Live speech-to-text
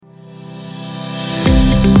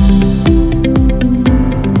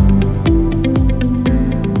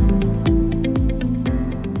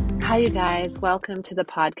guys. Welcome to the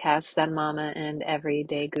podcast, Zen Mama and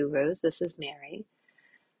Everyday Gurus. This is Mary.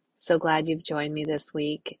 So glad you've joined me this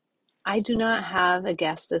week. I do not have a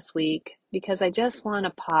guest this week because I just want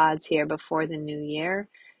to pause here before the new year.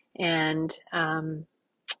 And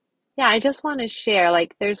I just want to share,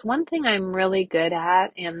 there's one thing I'm really good at,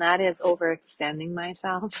 and that is overextending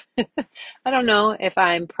myself. I don't know if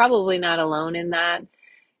I'm probably not alone in that.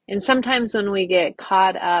 And sometimes when we get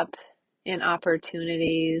caught up in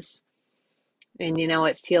opportunities, and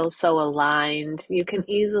it feels so aligned, you can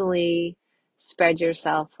easily spread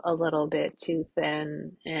yourself a little bit too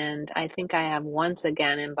thin. And I think I have once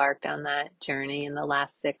again embarked on that journey in the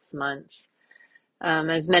last 6 months.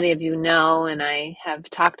 As many of you know, and I have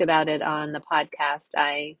talked about it on the podcast,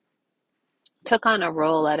 I took on a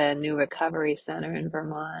role at a new recovery center in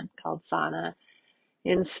Vermont called Sauna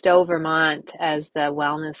in Stowe, Vermont, as the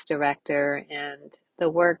wellness director, and the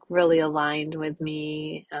work really aligned with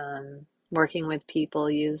me, working with people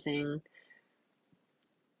using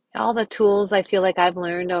all the tools I feel like I've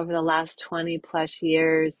learned over the last 20 plus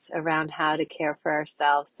years around how to care for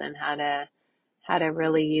ourselves and how to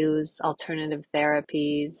really use alternative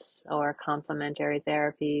therapies or complementary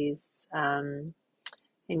therapies, in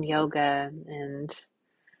yoga and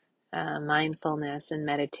mindfulness and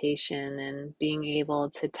meditation, and being able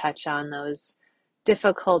to touch on those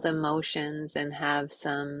difficult emotions and have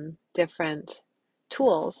some different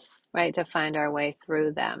tools, right, to find our way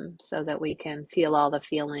through them so that we can feel all the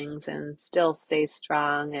feelings and still stay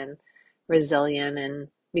strong and resilient and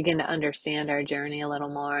begin to understand our journey a little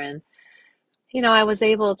more. And, I was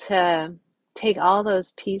able to take all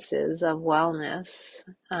those pieces of wellness,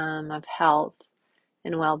 of health,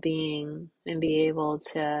 and well-being, and be able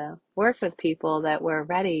to work with people that were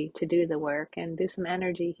ready to do the work and do some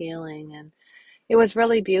energy healing. And it was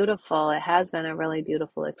really beautiful. It has been a really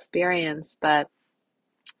beautiful experience, but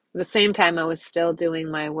at the same time, I was still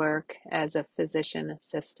doing my work as a physician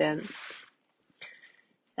assistant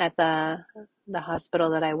at the hospital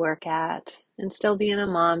that I work at, and still being a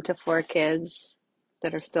mom to 4 kids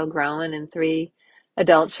that are still growing and 3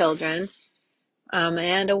 adult children,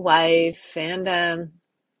 and a wife and a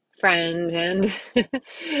friend and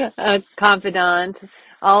a confidant,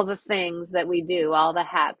 all the things that we do, all the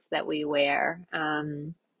hats that we wear.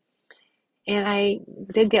 And I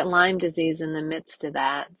did get Lyme disease in the midst of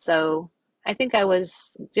that. So I think I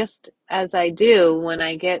was, just as I do when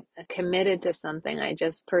I get committed to something, I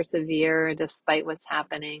just persevere despite what's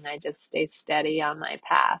happening. I just stay steady on my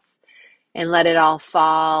path and let it all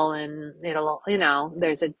fall, and it'll,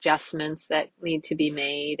 there's adjustments that need to be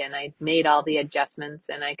made, and I made all the adjustments,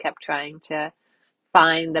 and I kept trying to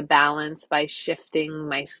find the balance by shifting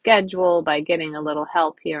my schedule, by getting a little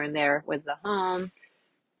help here and there with the home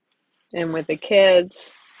and with the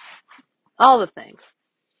kids, all the things.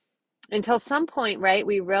 Until some point, right,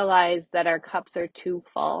 we realize that our cups are too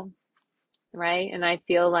full, right? And I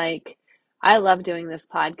feel like I love doing this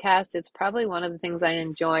podcast. It's probably one of the things I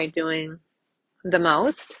enjoy doing the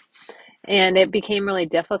most. And it became really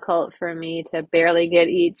difficult for me to barely get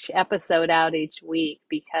each episode out each week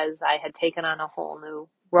because I had taken on a whole new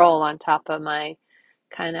role on top of my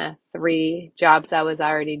kind of 3 jobs I was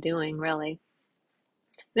already doing, really.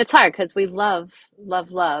 And it's hard because we love,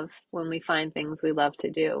 love, love when we find things we love to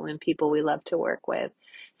do and people we love to work with.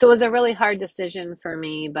 So it was a really hard decision for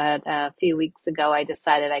me, but a few weeks ago I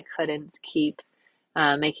decided I couldn't keep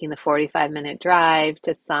making the 45-minute drive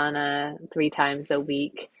to sauna 3 times a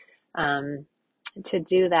week, to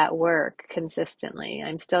do that work consistently.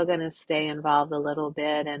 I'm still going to stay involved a little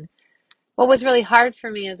bit. And what was really hard for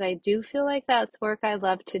me is I do feel like that's work I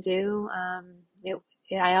love to do.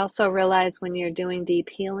 I also realize when you're doing deep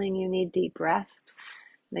healing, you need deep rest.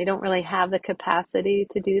 And I don't really have the capacity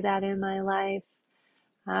to do that in my life.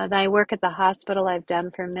 I work at the hospital I've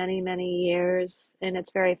done for many, many years, and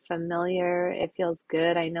it's very familiar. It feels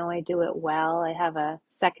good. I know I do it well. I have a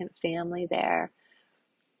second family there.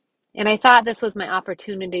 And I thought this was my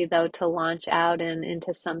opportunity, though, to launch out and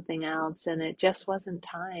into something else, and it just wasn't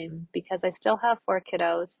time because I still have 4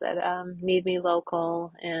 kiddos that need me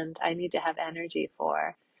local, and I need to have energy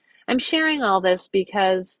for. I'm sharing all this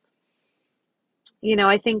because,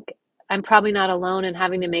 I think I'm probably not alone in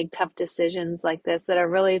having to make tough decisions like this that are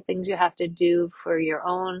really things you have to do for your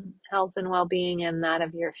own health and well-being and that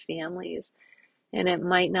of your families. And it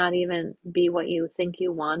might not even be what you think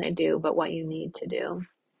you want to do, but what you need to do.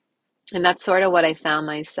 And that's sort of what I found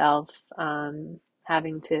myself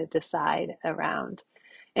having to decide around.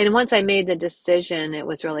 And once I made the decision, it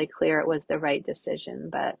was really clear it was the right decision.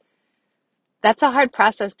 But that's a hard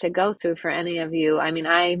process to go through for any of you. I mean,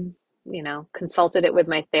 I consulted it with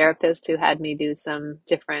my therapist who had me do some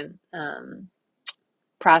different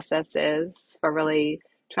processes for really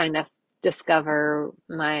trying to discover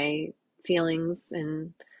my feelings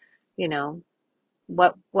and, you know,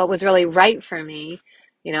 what was really right for me.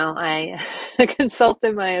 I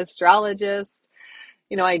consulted my astrologist.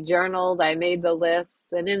 I journaled, I made the lists,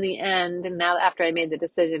 and in the end, and now after I made the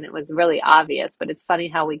decision, it was really obvious. But it's funny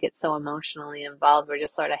how we get so emotionally involved. We're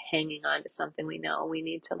just sort of hanging on to something we know we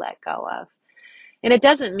need to let go of. And it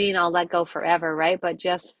doesn't mean I'll let go forever, right? But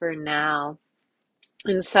just for now.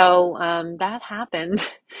 And so that happened.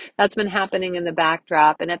 That's been happening in the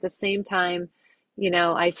backdrop. And at the same time,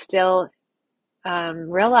 I still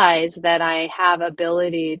realize that I have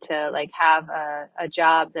ability to like have a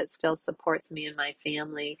job that still supports me and my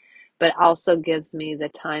family, but also gives me the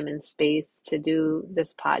time and space to do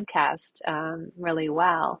this podcast really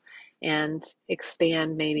well and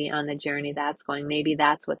expand maybe on the journey that's going. Maybe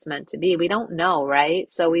that's what's meant to be. We don't know,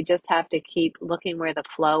 right? So we just have to keep looking where the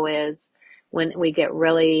flow is when we get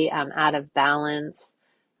really out of balance.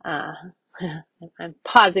 Uh, I'm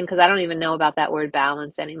pausing because I don't even know about that word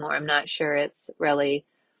balance anymore. I'm not sure it's really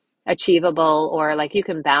achievable, or like you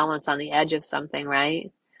can balance on the edge of something,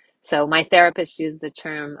 right? So my therapist used the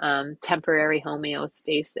term temporary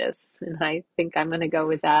homeostasis, and I think I'm going to go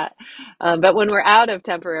with that. But when we're out of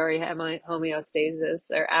temporary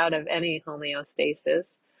homeostasis or out of any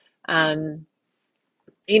homeostasis, um,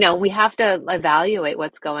 we have to evaluate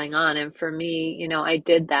what's going on. And for me, I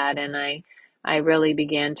did that, and I really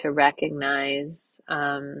began to recognize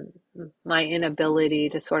my inability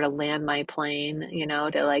to sort of land my plane,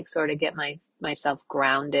 to like sort of get myself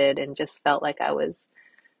grounded, and just felt like I was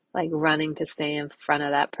like running to stay in front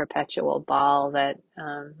of that perpetual ball that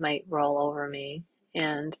might roll over me.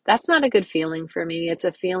 And that's not a good feeling for me. It's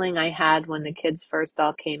a feeling I had when the kids first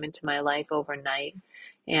all came into my life overnight,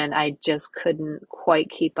 and I just couldn't quite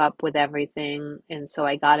keep up with everything. And so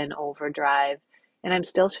I got in overdrive, and I'm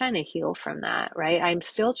still trying to heal from that, right? I'm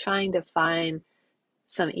still trying to find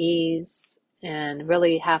some ease and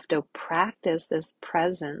really have to practice this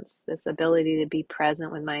presence, this ability to be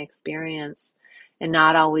present with my experience and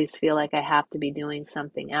not always feel like I have to be doing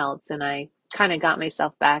something else. And I kind of got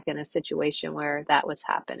myself back in a situation where that was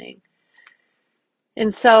happening.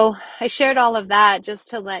 And so I shared all of that just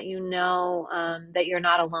to let you know that you're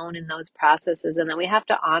not alone in those processes, and that we have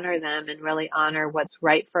to honor them and really honor what's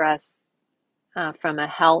right for us from a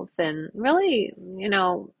health and really,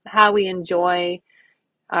 how we enjoy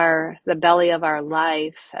the belly of our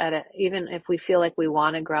life even if we feel like we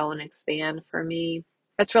want to grow and expand. For me,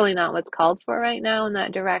 that's really not what's called for right now in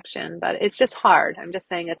that direction, but it's just hard. I'm just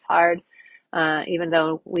saying it's hard. Even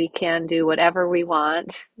though we can do whatever we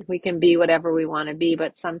want, we can be whatever we want to be,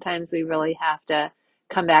 but sometimes we really have to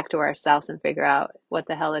come back to ourselves and figure out what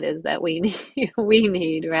the hell it is that we need, we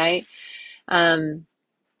need, right? Um,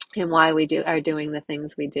 and why we are doing the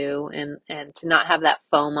things we do, and to not have that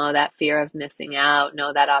FOMO, that fear of missing out.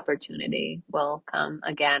 Know that opportunity will come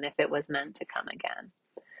again if it was meant to come again.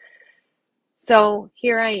 So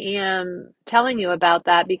here I am telling you about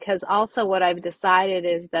that, because also what I've decided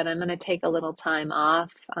is that I'm going to take a little time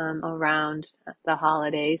off around the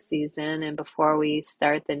holiday season and before we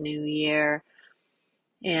start the new year.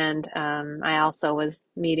 And I also was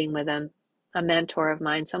meeting with a mentor of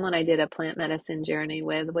mine, someone I did a plant medicine journey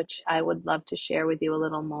with, which I would love to share with you a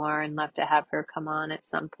little more, and love to have her come on at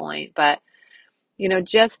some point. But,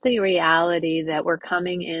 just the reality that we're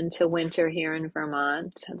coming into winter here in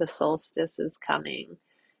Vermont, the solstice is coming.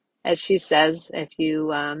 As she says, if you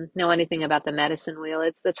know anything about the medicine wheel,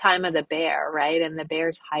 it's the time of the bear, right? And the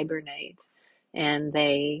bears hibernate, and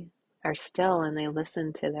they are still, and they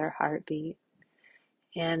listen to their heartbeat.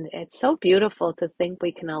 And it's so beautiful to think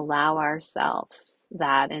we can allow ourselves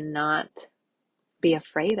that and not be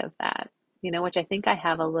afraid of that, which I think I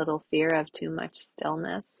have a little fear of too much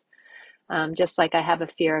stillness. Just like I have a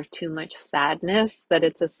fear of too much sadness, that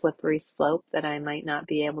it's a slippery slope that I might not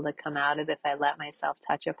be able to come out of if I let myself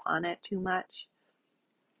touch upon it too much.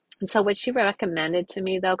 And so what she recommended to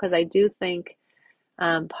me, though, because I do think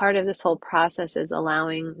part of this whole process is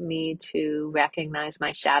allowing me to recognize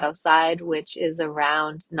my shadow side, which is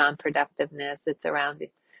around non-productiveness. It's around,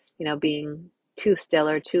 being too still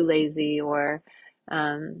or too lazy, or,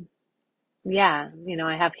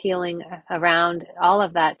 I have healing around all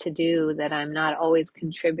of that to do, that I'm not always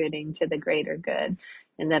contributing to the greater good,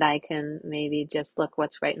 and that I can maybe just look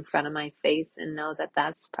what's right in front of my face and know that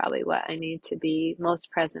that's probably what I need to be most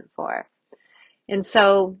present for. And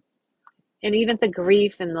so, and even the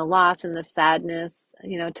grief and the loss and the sadness,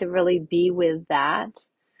 to really be with that,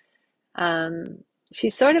 she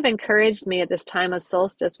sort of encouraged me at this time of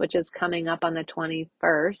solstice, which is coming up on the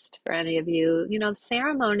 21st, for any of you, the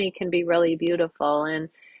ceremony can be really beautiful,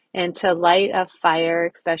 and to light a fire,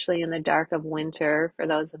 especially in the dark of winter, for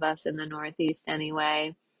those of us in the Northeast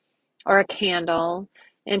anyway, or a candle,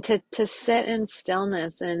 and to sit in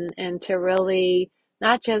stillness, and to really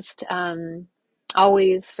not just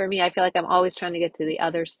always, for me, I feel like I'm always trying to get to the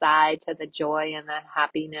other side, to the joy and the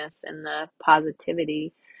happiness and the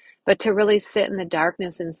positivity, but to really sit in the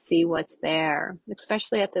darkness and see what's there,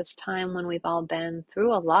 especially at this time when we've all been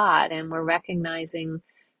through a lot and we're recognizing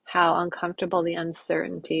how uncomfortable the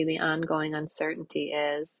ongoing uncertainty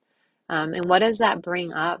is. And what does that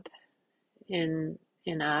bring up in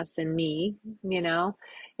us and me,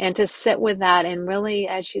 and to sit with that and really,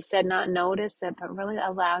 as she said, not notice it, but really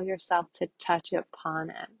allow yourself to touch upon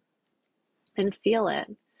it and feel it.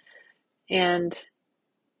 And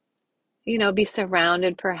be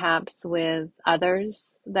surrounded perhaps with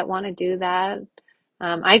others that want to do that.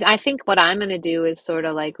 I think what I'm going to do is sort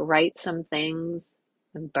of like write some things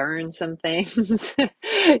and burn some things,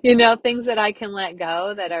 things that I can let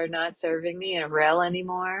go that are not serving me and real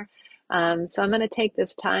anymore. So I'm going to take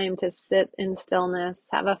this time to sit in stillness,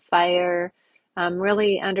 have a fire,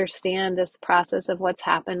 really understand this process of what's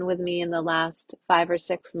happened with me in the last 5 or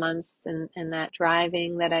 6 months, and that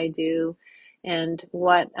driving that I do, and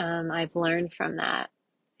what I've learned from that.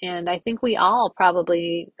 And I think we all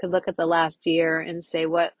probably could look at the last year and say,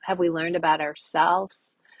 what have we learned about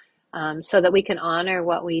ourselves? So that we can honor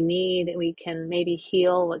what we need, we can maybe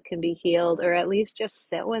heal what can be healed, or at least just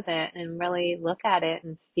sit with it and really look at it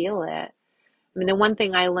and feel it. I mean, the one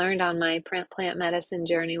thing I learned on my plant medicine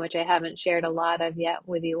journey, which I haven't shared a lot of yet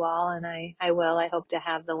with you all, and I will, I hope to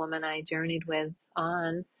have the woman I journeyed with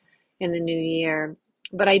on in the new year.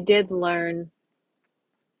 But I did learn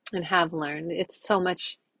and have learned, it's so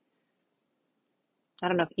much, I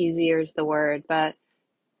don't know if easier is the word, but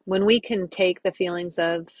when we can take the feelings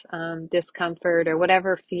of discomfort or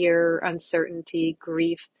whatever, fear, uncertainty,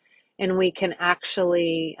 grief, and we can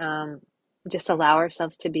actually just allow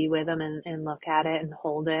ourselves to be with them, and look at it and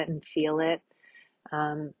hold it and feel it.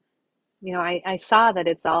 Um, I saw that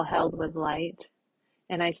it's all held with light.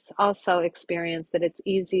 And I also experienced that it's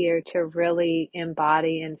easier to really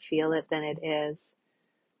embody and feel it than it is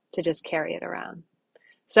to just carry it around.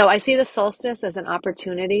 So I see the solstice as an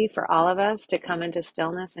opportunity for all of us to come into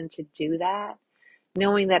stillness and to do that,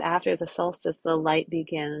 knowing that after the solstice, the light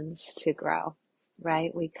begins to grow,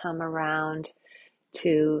 right? We come around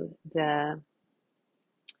to the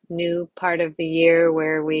new part of the year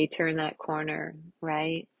where we turn that corner,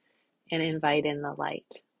 right? And invite in the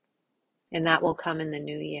light. And that will come in the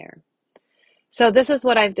new year. So this is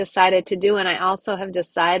what I've decided to do. And I also have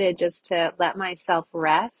decided just to let myself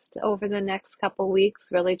rest over the next couple weeks,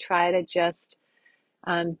 really try to just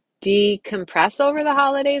decompress over the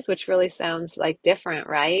holidays, which really sounds like different,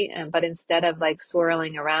 right? But instead of like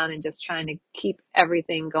swirling around and just trying to keep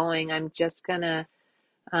everything going, I'm just gonna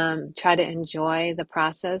try to enjoy the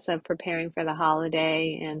process of preparing for the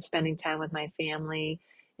holiday and spending time with my family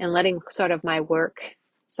and letting sort of my work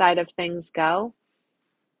side of things go.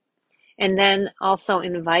 And then also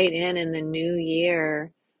invite in the new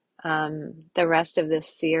year, the rest of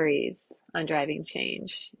this series on driving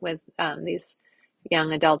change with these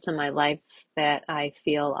young adults in my life that I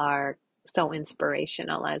feel are so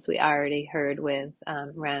inspirational, as we already heard with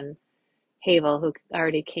Ren Havel, who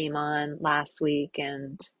already came on last week,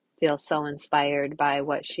 and feel so inspired by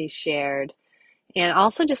what she shared. And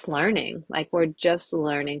also just learning, like we're just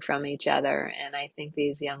learning from each other. And I think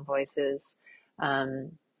these young voices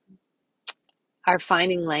um, are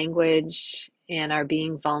finding language and are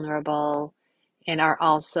being vulnerable and are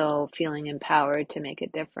also feeling empowered to make a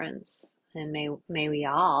difference. And may we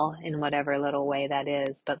all, in whatever little way that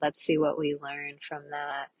is, but let's see what we learn from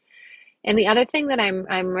that. And the other thing that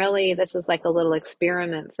I'm really, this is like a little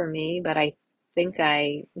experiment for me, but I think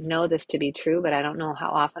I know this to be true, but I don't know how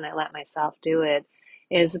often I let myself do it,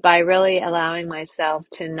 is by really allowing myself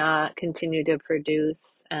to not continue to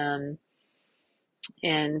produce and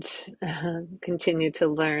continue to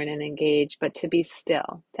learn and engage, but to be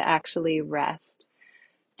still, to actually rest,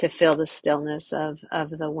 to feel the stillness of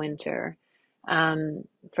the winter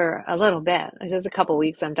for a little bit. There's a couple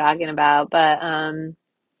weeks I'm talking about, but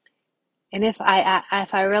and if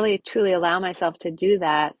I really truly allow myself to do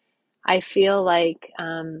that, I feel like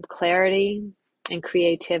clarity and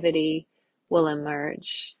creativity will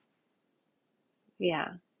emerge.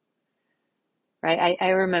 Yeah, right. I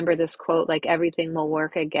remember this quote, like everything will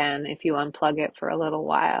work again if you unplug it for a little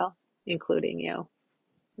while, including you,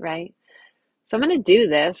 right? So I'm going to do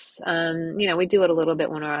this. We do it a little bit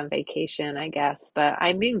when we're on vacation, I guess, but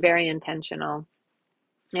I'm being very intentional,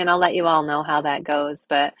 and I'll let you all know how that goes.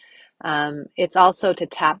 But it's also to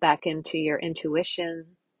tap back into your intuition,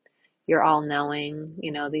 your all knowing,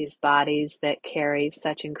 these bodies that carry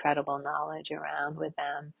such incredible knowledge around with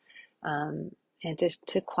them. Um, and just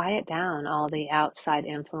to quiet down all the outside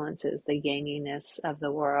influences, the yanginess of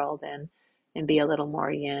the world, and be a little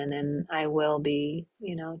more yin. And I will be,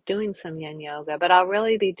 doing some yin yoga, but I'll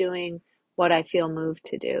really be doing what I feel moved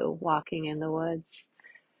to do, walking in the woods,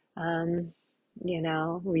 um,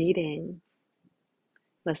 reading,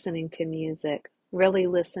 listening to music, really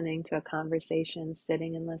listening to a conversation,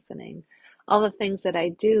 sitting and listening. All the things that I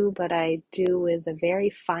do, but I do with a very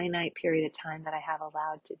finite period of time that I have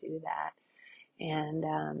allowed to do that. And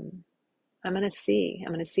I'm going to see.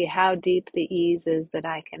 I'm going to see how deep the ease is that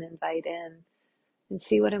I can invite in and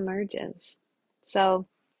see what emerges. So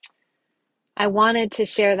I wanted to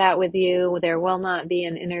share that with you. There will not be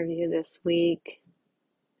an interview this week,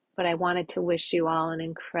 but I wanted to wish you all an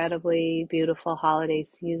incredibly beautiful holiday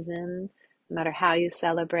season, no matter how you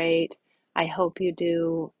celebrate. I hope you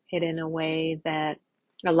do it in a way that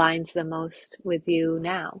aligns the most with you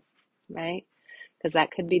now, right? Because that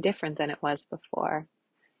could be different than it was before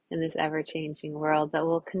in this ever-changing world that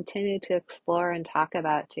we'll continue to explore and talk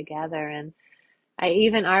about together. And I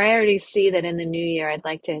already see that in the new year, I'd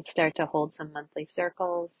like to start to hold some monthly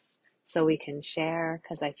circles so we can share,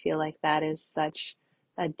 because I feel like that is such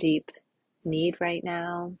a deep need right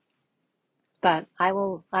now. But I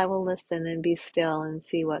will listen and be still and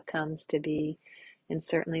see what comes to be, and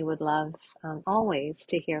certainly would love always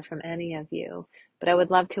to hear from any of you. But I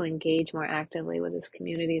would love to engage more actively with this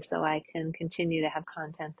community so I can continue to have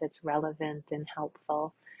content that's relevant and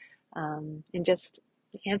helpful, and just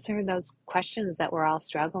answer those questions that we're all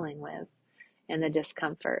struggling with, and the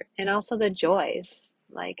discomfort, and also the joys,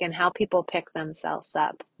 and how people pick themselves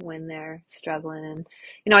up when they're struggling.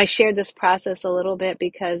 And I shared this process a little bit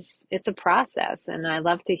because it's a process, and I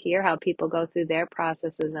love to hear how people go through their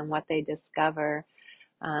processes and what they discover.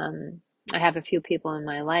 um, I have a few people in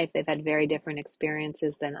my life, they've had very different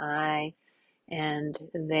experiences than I, and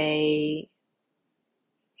they,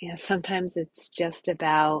 sometimes it's just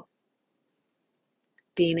about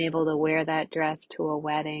being able to wear that dress to a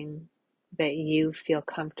wedding that you feel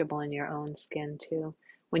comfortable in your own skin too,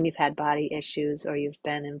 when you've had body issues or you've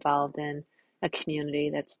been involved in a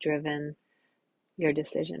community that's driven your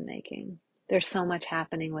decision making. There's so much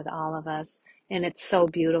happening with all of us, and it's so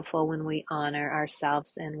beautiful when we honor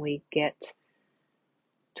ourselves and we get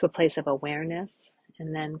to a place of awareness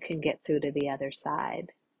and then can get through to the other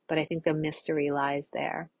side. But I think the mystery lies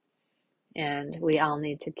there, and we all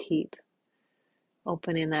need to keep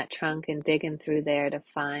opening that trunk and digging through there to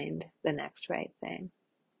find the next right thing.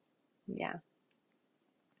 Yeah.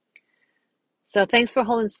 So thanks for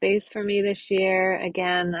holding space for me this year.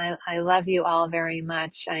 Again, I love you all very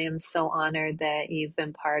much. I am so honored that you've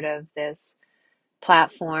been part of this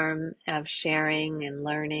platform of sharing and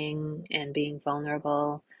learning and being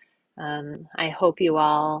vulnerable. I hope you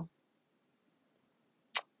all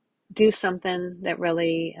do something that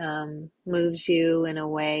really moves you in a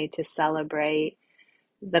way to celebrate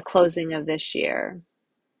the closing of this year.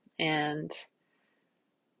 And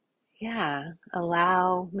yeah,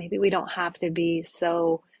 maybe we don't have to be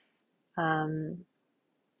so, um,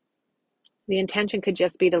 the intention could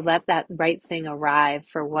just be to let that right thing arrive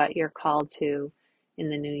for what you're called to in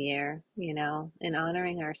the new year, and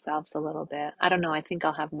honoring ourselves a little bit. I don't know. I think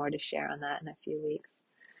I'll have more to share on that in a few weeks.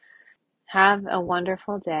 Have a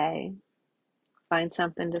wonderful day. Find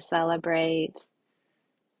something to celebrate.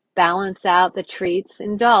 Balance out the treats.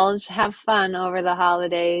 Indulge. Have fun over the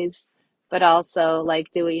holidays, but also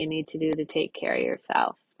do what you need to do to take care of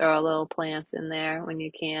yourself. Throw a little plants in there when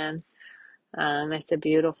you can. It's a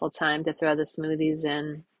beautiful time to throw the smoothies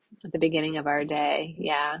in at the beginning of our day.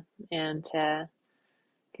 Yeah. And to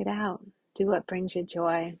get out, do what brings you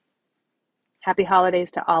joy. Happy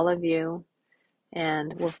holidays to all of you,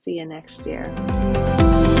 and we'll see you next year.